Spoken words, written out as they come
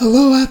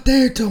Hello out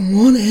there to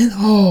one and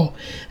all,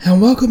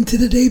 and welcome to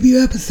the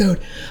debut episode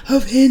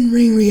of In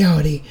Ring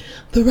Reality,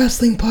 the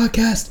wrestling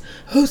podcast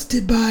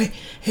hosted by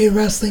a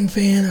wrestling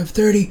fan of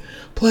 30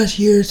 plus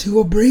years who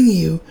will bring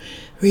you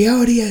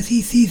reality as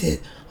he sees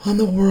it on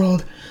the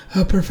world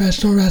of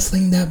professional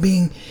wrestling, that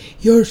being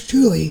yours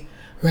truly,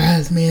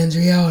 Razman's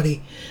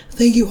Reality.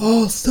 Thank you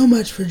all so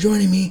much for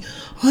joining me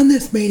on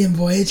this maiden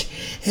voyage,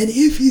 and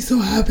if you so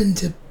happen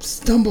to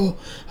stumble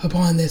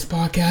upon this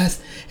podcast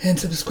and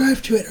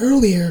subscribe to it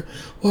earlier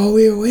while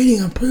we were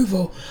waiting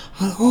approval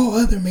on all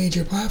other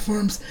major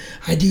platforms,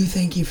 I do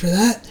thank you for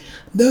that.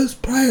 Those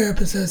prior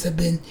episodes have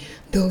been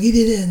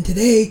deleted, and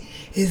today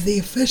is the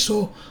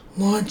official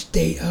launch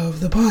date of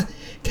the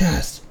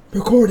podcast,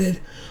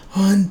 recorded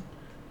on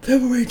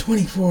February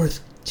 24th,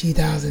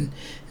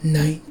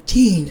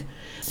 2019.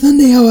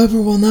 Sunday,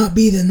 however, will not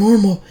be the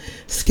normal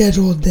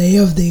scheduled day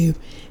of the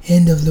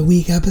end of the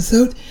week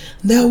episode.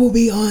 That will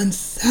be on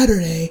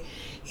Saturday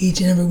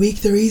each and every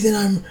week. The reason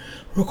I'm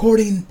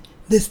recording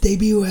this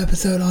debut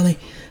episode on a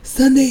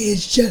Sunday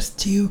is just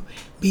to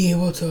be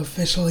able to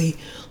officially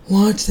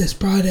launch this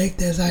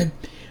project, as I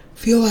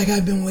feel like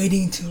I've been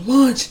waiting to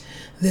launch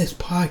this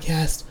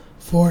podcast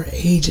for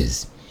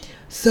ages.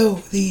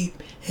 So the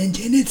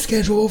intended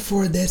schedule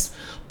for this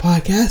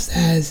podcast,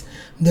 as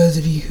those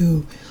of you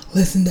who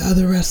listen to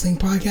other wrestling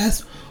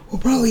podcasts will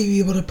probably be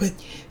able to put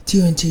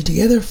two and two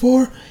together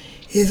for,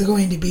 is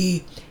going to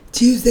be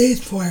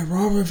Tuesdays for a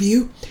Raw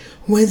review,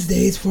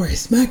 Wednesdays for a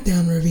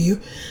SmackDown review,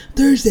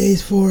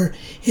 Thursdays for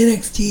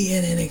NXT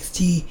and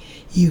NXT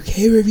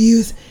UK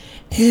reviews,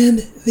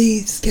 and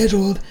the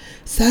scheduled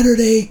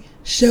Saturday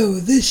show,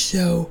 this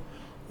show,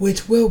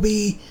 which will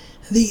be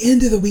the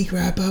end of the week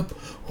wrap up,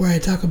 where I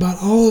talk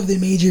about all of the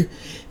major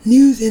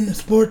news in the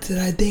sports that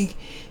I think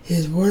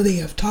is worthy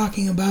of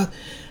talking about,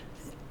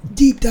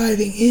 deep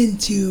diving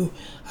into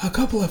a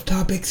couple of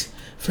topics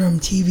from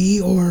TV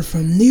or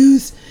from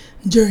news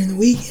during the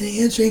week, and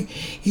answering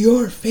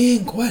your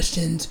fan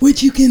questions,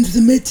 which you can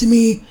submit to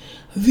me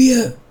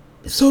via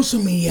social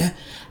media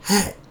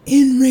at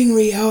In Ring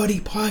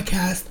Reality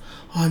Podcast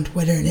on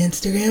Twitter and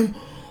Instagram,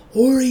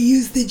 or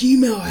use the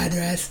Gmail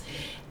address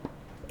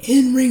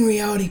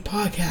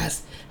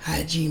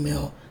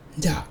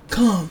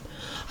inringrealitypodcast@gmail.com.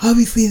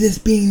 Obviously, this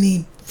being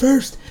the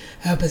first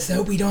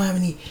episode, we don't have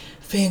any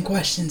fan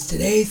questions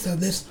today, so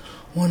this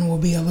one will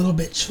be a little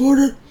bit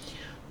shorter,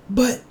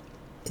 but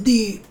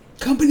the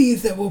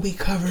companies that will be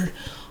covered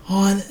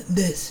on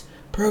this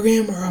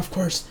program are, of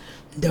course,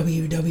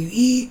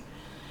 WWE,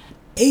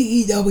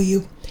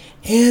 AEW,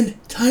 and,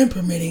 time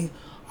permitting,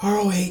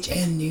 ROH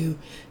and New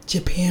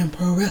Japan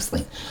Pro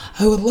Wrestling.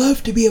 I would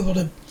love to be able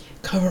to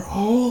cover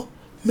all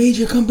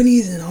major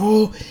companies and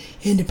all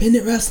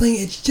independent wrestling.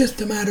 It's just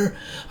a matter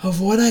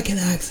of what I can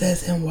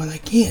access and what I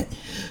can't.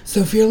 So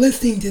if you're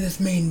listening to this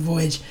maiden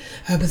voyage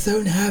episode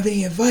and have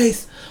any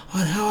advice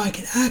on how I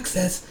can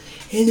access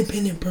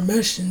independent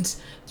promotions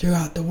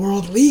throughout the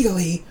world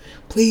legally,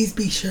 please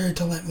be sure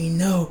to let me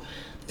know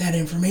that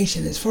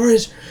information. As far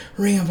as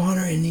Ring of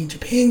Honor and New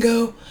Japan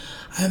go,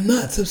 I'm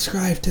not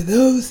subscribed to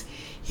those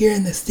here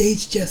in the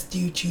States just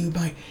due to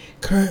my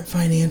current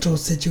financial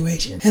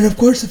situation. And of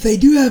course, if they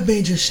do have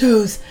major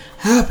shows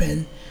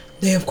happen,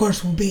 they of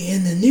course will be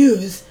in the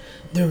news,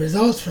 the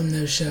results from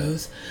those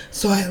shows,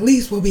 so I at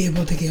least will be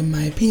able to give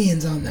my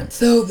opinions on them.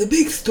 So the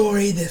big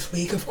story this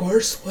week, of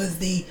course, was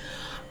the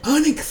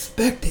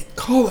unexpected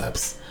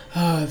call-ups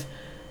of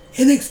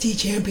NXT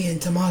champion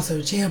Tommaso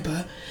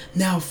Ciampa,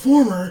 now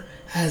former,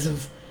 as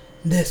of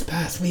this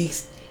past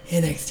week's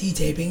NXT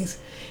tapings,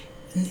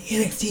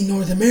 NXT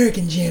North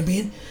American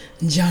champion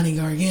Johnny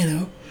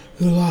Gargano,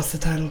 who lost the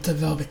title to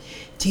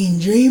Velveteen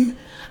Dream,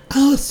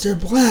 Aleister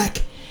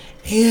Black,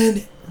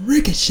 and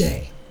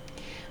Ricochet.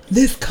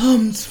 This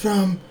comes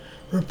from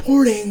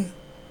reporting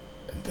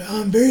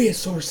on various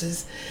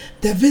sources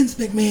that Vince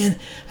McMahon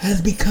has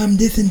become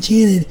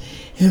disenchanted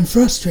and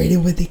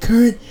frustrated with the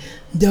current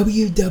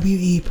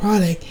WWE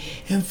product,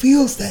 and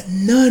feels that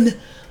none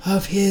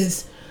of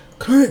his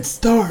current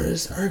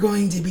stars are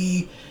going to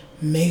be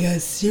mega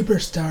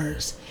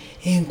superstars,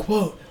 end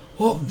quote.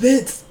 Well,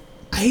 Vince,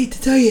 I hate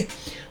to tell you,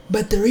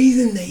 but the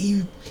reason that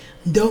you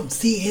don't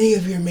see any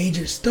of your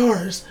major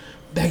stars,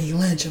 Becky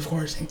Lynch of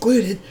course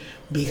included,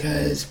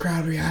 because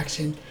crowd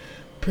reaction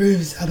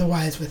proves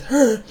otherwise with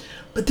her,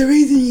 but the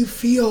reason you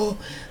feel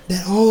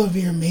that all of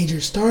your major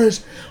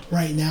stars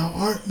right now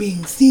aren't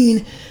being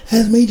seen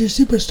as major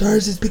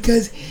superstars is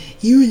because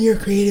you and your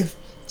creative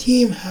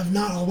team have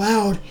not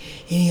allowed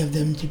any of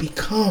them to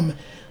become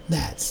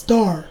that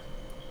star.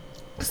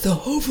 So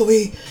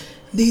hopefully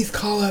these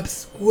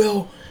call-ups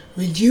will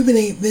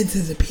rejuvenate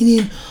Vince's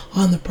opinion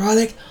on the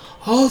product.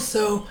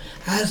 Also,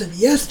 as of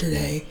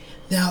yesterday,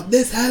 now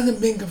this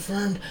hasn't been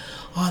confirmed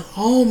on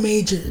all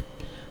major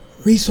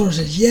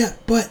resources yet,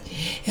 but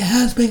it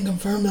has been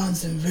confirmed on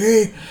some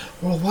very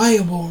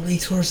reliable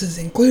resources,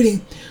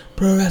 including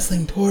Pro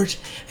Wrestling Torch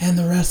and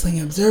the Wrestling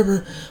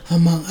Observer,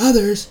 among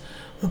others.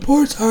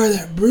 Reports are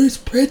that Bruce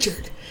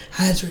Pritchard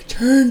has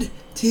returned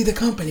to the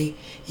company.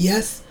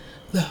 Yes,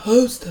 the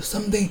host of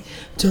Something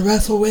to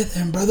Wrestle With,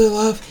 and Brother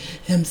Love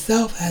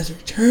himself has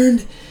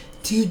returned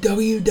to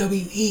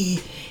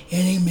WWE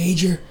in a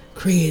major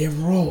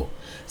creative role.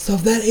 So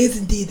if that is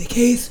indeed the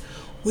case,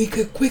 we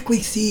could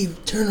quickly see a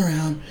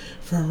turnaround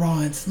for Raw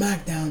and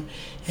SmackDown,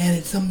 and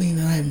it's something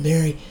that I'm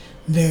very,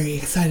 very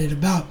excited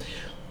about.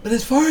 But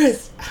as far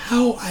as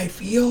how I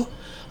feel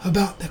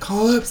about the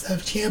call-ups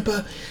of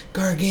Ciampa,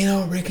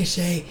 Gargano,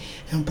 Ricochet,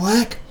 and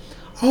Black,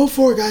 all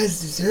four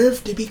guys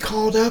deserve to be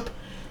called up,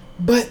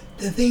 but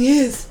the thing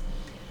is,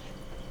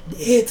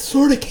 it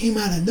sort of came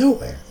out of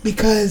nowhere,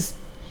 because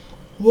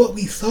what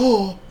we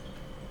saw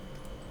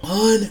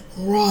on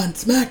Raw and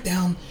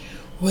SmackDown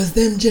was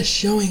them just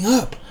showing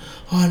up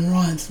on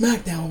Raw and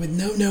SmackDown with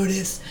no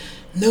notice,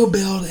 no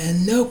build,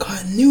 and no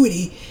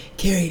continuity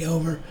carried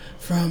over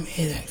from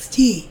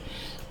NXT.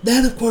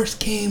 That, of course,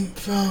 came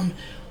from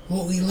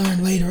what we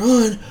learned later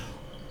on,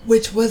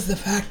 which was the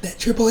fact that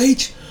Triple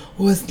H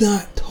was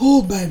not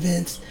told by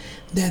Vince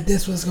that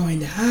this was going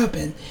to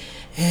happen,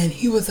 and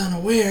he was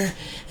unaware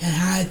and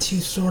had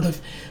to sort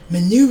of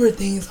maneuver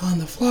things on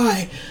the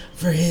fly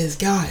for his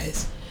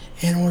guys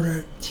in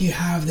order to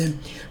have them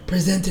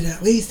presented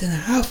at least in a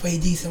halfway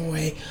decent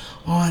way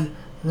on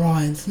Raw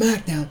and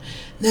SmackDown.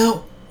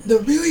 Now, the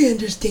really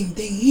interesting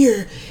thing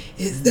here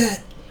is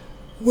that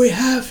we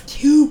have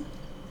two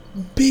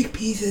big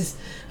pieces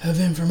of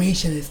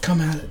information that's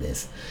come out of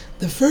this.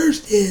 The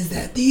first is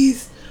that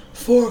these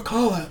four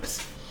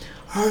call-ups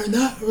are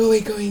not really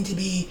going to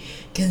be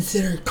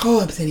considered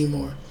call-ups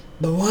anymore.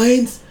 The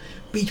lines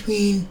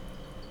between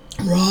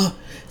Raw,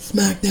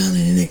 SmackDown,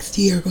 and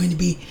NXT are going to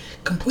be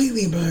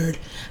completely blurred,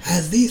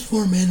 as these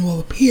four men will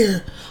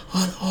appear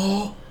on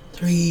all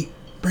three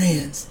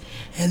brands.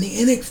 And the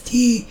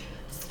NXT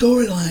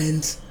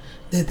storylines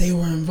that they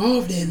were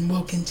involved in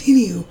will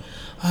continue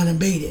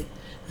unabated.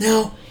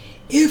 Now,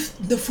 if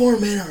the four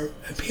men are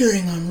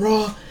appearing on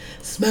Raw,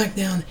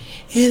 SmackDown,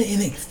 and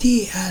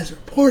NXT as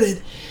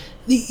reported,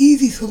 the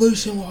easy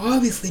solution will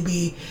obviously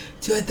be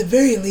to, at the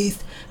very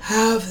least,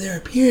 have their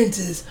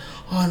appearances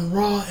on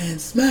Raw and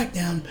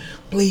SmackDown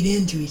bleed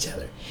into each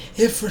other.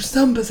 If for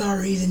some bizarre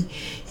reason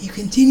you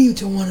continue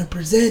to want to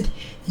present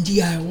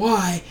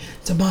DIY,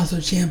 Tommaso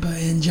Ciampa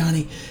and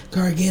Johnny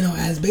Gargano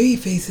as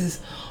babyfaces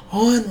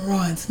on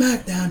Raw and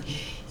SmackDown,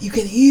 you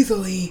can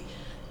easily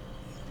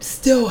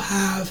still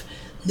have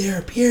their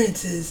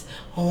appearances,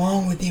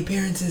 along with the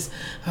appearances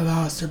of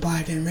Aleister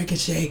Black and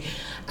Ricochet,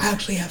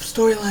 actually have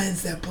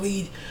storylines that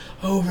bleed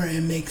over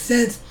and make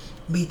sense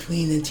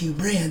between the two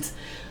brands.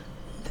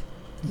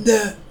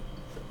 The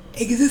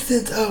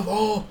existence of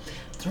all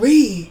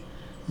three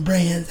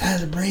brands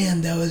as a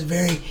brand, though, is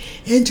very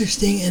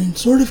interesting and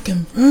sort of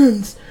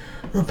confirms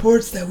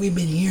reports that we've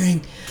been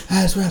hearing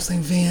as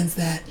wrestling fans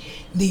that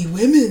the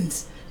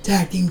women's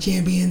tag team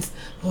champions,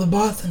 the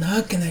Boston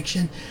Hug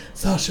Connection,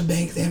 Sasha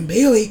Banks and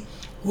Bayley,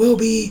 will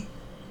be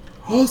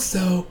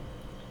also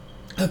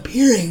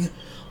appearing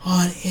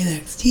on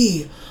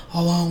NXT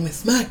along with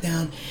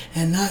SmackDown,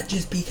 and not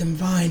just be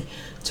confined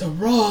to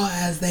Raw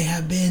as they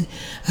have been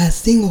as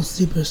single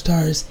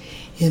superstars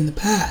in the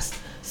past.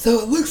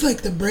 So it looks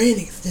like the brand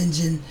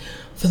extension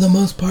for the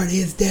most part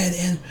is dead,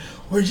 and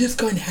we're just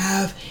going to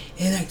have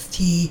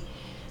NXT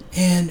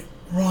and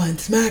Raw and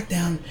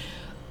SmackDown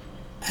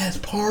as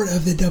part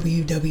of the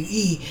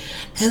WWE.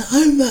 And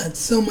I'm not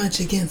so much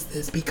against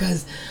this,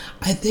 because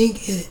I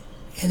think it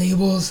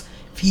enables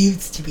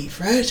feuds to be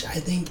fresh. I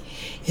think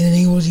it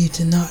enables you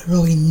to not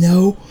really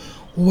know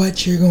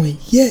what you're going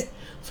to get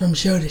from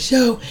show to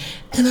show.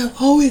 And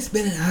I've always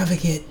been an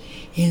advocate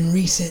in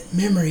recent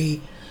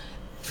memory,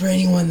 for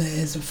anyone that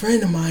is a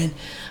friend of mine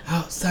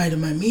outside of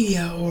my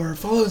media or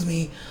follows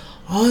me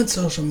on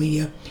social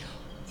media,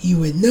 you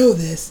would know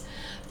this,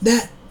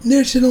 that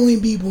there should only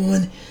be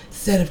one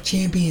set of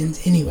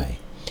champions anyway.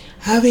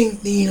 Having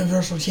the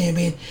Universal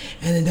Champion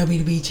and the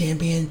WWE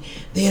Champion,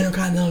 the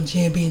Intercontinental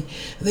Champion,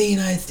 the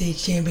United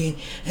States Champion,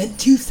 and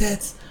two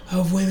sets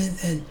of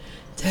women's and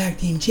tag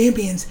team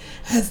champions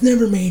has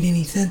never made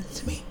any sense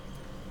to me.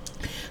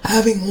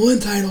 Having one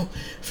title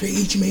for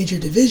each major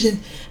division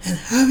and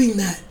having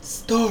that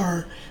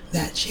star,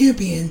 that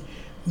champion,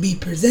 be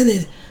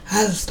presented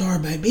as a star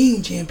by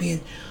being champion,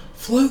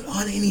 float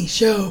on any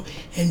show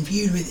and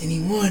feud with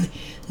anyone,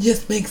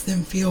 just makes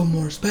them feel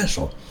more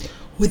special.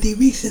 With the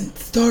recent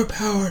star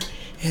power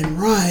and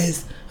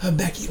rise of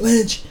Becky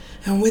Lynch,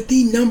 and with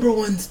the number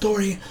one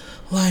storyline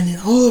in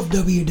all of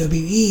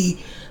WWE,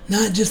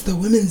 not just the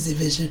women's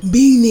division,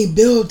 being the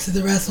build to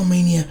the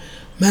WrestleMania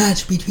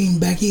match between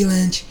Becky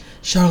Lynch,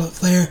 Charlotte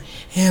Flair,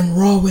 and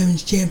Raw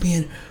Women's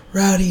Champion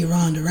Rowdy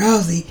Ronda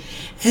Rousey,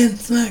 and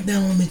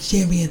SmackDown Women's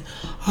Champion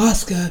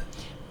Asuka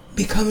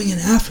becoming an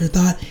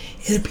afterthought,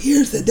 it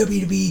appears that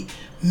WWE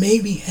may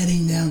be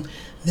heading down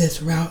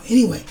this route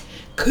anyway.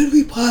 Could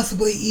we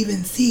possibly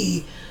even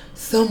see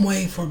some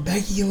way for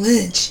Becky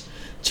Lynch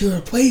to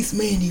replace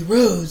Mandy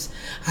Rose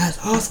as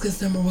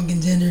Asuka's number one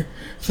contender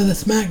for the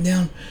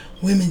SmackDown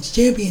Women's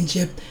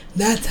Championship?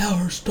 That's how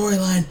her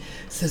storyline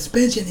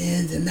suspension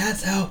ends, and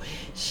that's how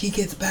she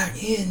gets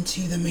back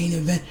into the main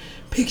event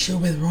picture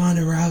with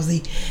Ronda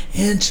Rousey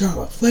and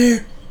Charlotte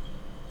Flair,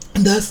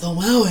 thus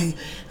allowing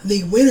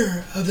the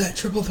winner of that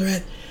triple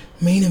threat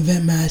main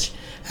event match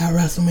at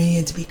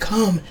WrestleMania to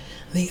become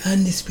the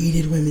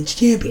undisputed women's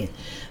champion.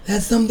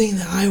 That's something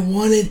that I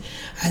wanted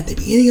at the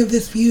beginning of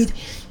this feud.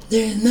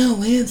 There is now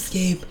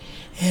landscape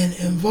and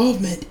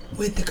involvement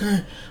with the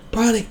current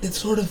product that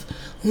sort of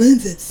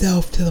lends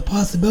itself to the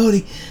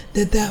possibility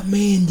that that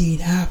may indeed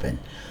happen.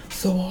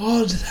 So we'll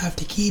all just have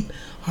to keep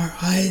our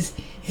eyes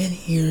and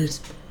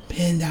ears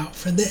pinned out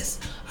for this.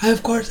 I,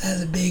 of course,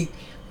 as a big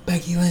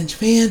Becky Lynch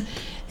fan,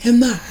 am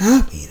not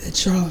happy that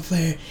Charlotte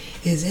Flair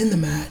is in the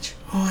match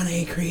on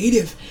a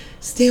creative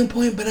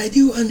standpoint, but I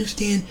do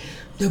understand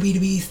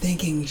WWE's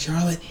thinking.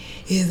 Charlotte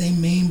is a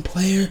main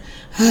player,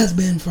 has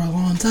been for a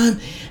long time,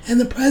 and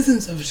the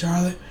presence of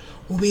Charlotte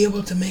will be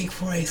able to make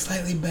for a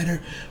slightly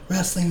better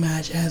wrestling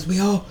match, as we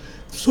all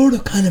sort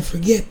of kind of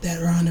forget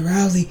that Ronda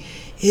Rousey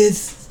is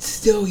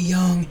still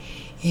young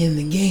in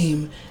the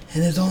game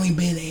and has only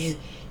been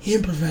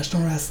in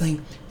professional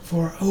wrestling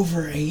for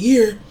over a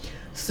year.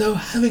 So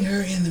having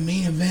her in the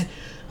main event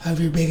of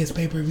your biggest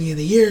pay-per-view of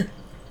the year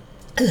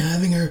and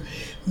having her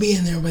be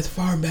in there with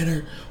far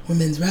better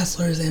women's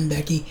wrestlers than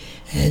Becky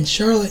and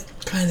Charlotte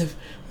kind of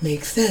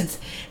makes sense,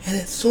 and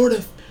it sort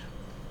of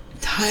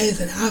ties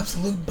an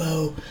absolute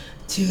bow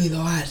to the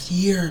last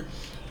year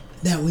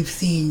that we've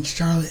seen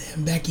Charlotte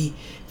and Becky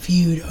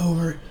feud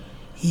over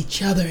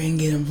each other and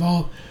get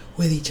involved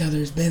with each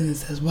other's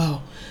business as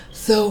well.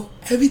 So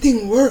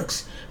everything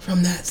works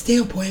from that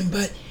standpoint,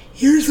 but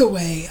here's a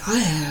way I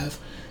have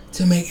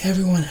to make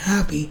everyone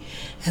happy,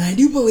 and I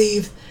do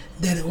believe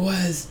that it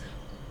was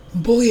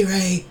Bully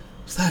Ray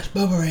 /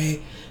 Bubba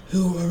Ray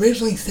who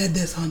originally said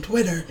this on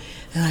Twitter,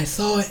 and I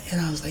saw it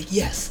and I was like,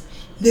 yes,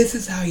 this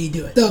is how you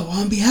do it. So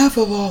on behalf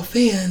of all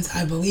fans,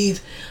 I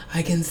believe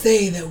I can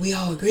say that we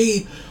all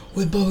agree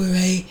with Bully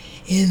Ray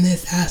in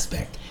this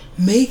aspect.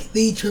 Make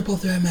the triple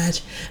threat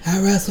match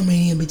at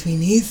WrestleMania between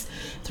these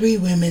three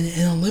women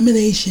an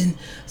elimination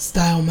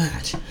style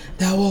match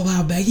that will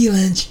allow Becky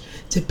Lynch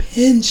to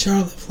pin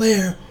Charlotte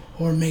Flair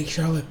or make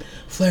Charlotte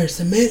Flair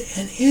submit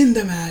and end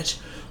the match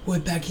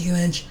with Becky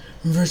Lynch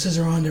versus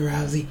Ronda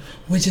Rousey,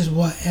 which is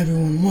what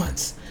everyone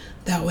wants.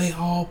 That way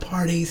all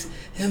parties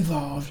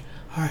involved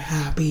are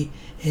happy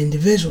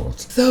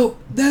individuals. So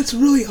that's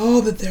really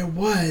all that there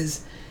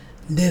was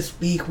this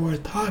week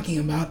worth talking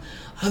about,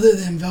 other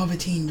than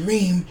Velveteen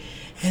Dream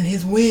and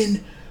his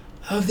win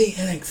of the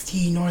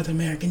NXT North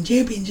American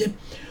Championship,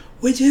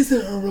 which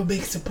isn't a real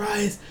big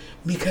surprise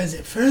because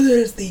it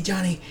furthers the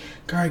Johnny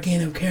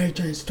Gargano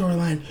character and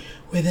storyline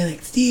with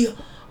NXT,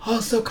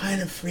 also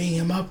kind of freeing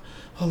him up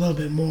a little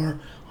bit more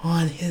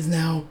on his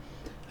now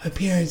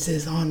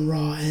appearances on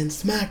Raw and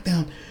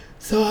SmackDown.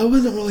 So I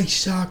wasn't really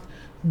shocked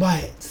by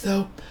it.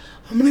 So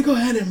I'm going to go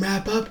ahead and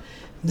wrap up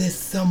this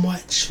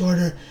somewhat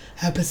shorter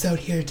episode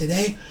here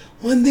today.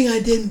 One thing I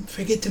didn't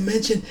forget to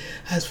mention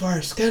as far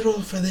as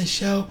schedule for this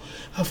show,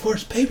 of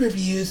course,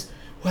 pay-per-views,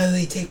 whether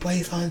they take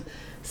place on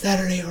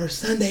Saturday or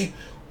Sunday,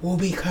 will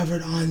be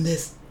covered on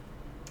this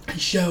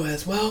show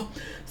as well.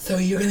 So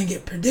you're going to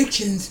get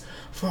predictions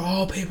for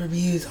all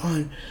pay-per-views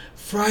on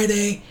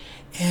Friday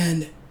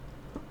and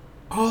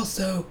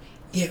also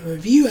get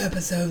review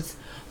episodes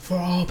for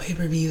all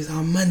pay-per-views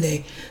on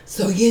Monday.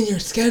 So again,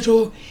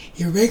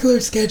 your regular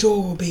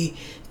schedule will be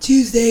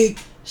Tuesday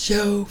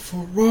show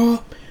for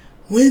Raw,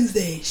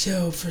 Wednesday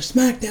show for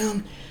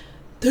SmackDown,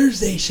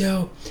 Thursday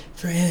show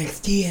for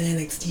NXT and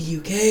NXT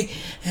UK,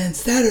 and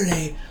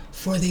Saturday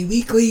for the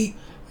weekly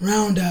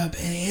roundup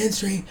and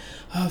answering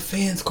of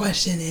fans'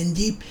 questions and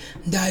deep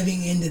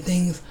diving into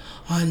things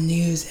on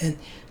news and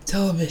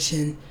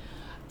television.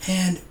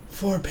 And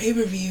for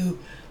pay-per-view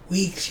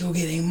weeks, you'll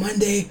get a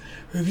Monday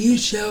review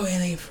show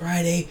and a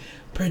Friday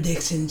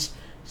predictions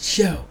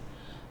show.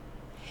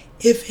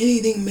 If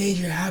anything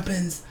major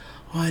happens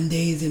on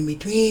days in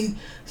between,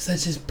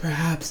 such as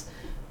perhaps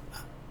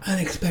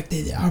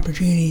unexpected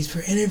opportunities for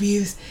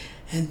interviews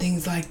and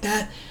things like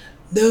that,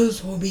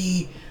 those will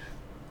be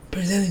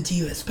presented to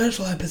you as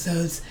special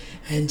episodes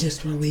and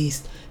just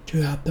released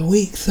throughout the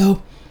week.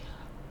 So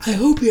I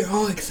hope you're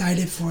all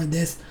excited for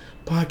this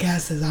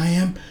podcast as I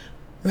am.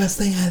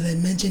 Wrestling, as I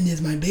mentioned,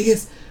 is my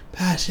biggest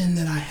passion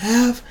that I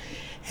have,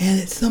 and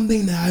it's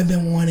something that I've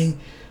been wanting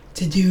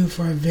to do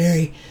for a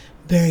very,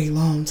 very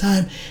long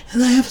time.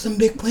 And I have some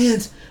big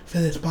plans for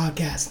this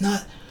podcast,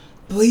 not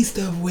the least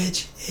of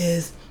which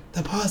is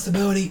the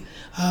possibility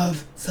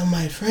of some of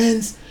my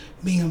friends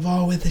being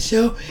involved with the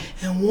show,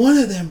 and one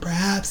of them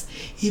perhaps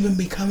even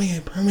becoming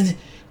a permanent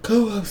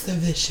co-host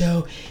of this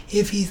show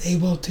if he's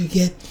able to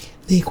get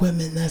the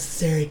equipment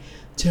necessary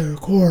to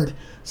record.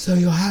 So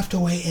you'll have to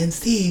wait and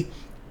see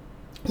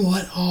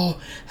what all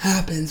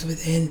happens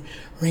within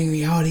Ring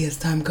Reality as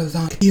time goes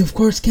on. You of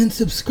course can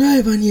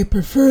subscribe on your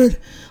preferred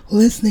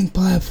listening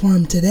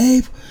platform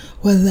today,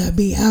 whether that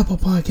be Apple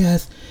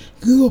Podcasts,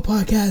 Google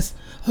Podcasts,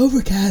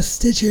 Overcast,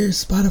 Stitcher,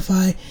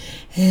 Spotify,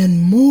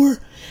 and more.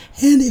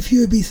 And if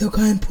you would be so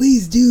kind,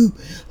 please do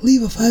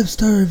leave a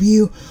 5-star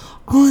review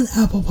on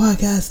Apple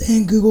Podcasts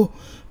and Google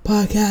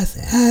Podcasts,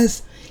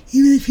 as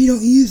Even if you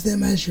don't use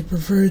them as your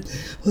preferred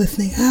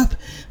listening app,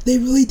 they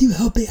really do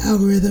help the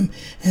algorithm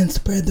and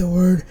spread the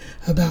word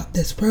about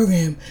this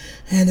program.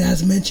 And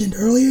as mentioned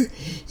earlier,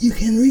 you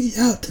can reach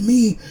out to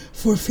me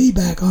for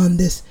feedback on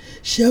this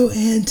show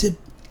and to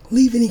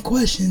leave any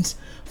questions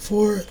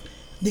for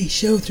the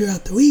show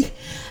throughout the week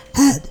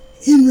at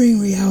In Ring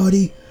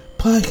Reality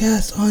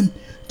Podcast on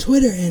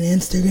Twitter and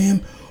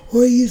Instagram,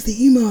 or use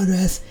the email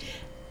address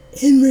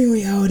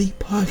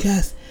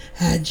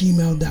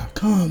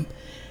inringrealitypodcast@gmail.com.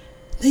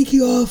 Thank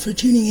you all for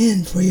tuning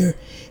in for your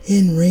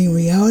In Ring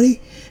Reality,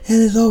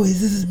 and as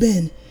always, this has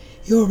been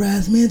your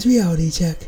Razman's Reality Check.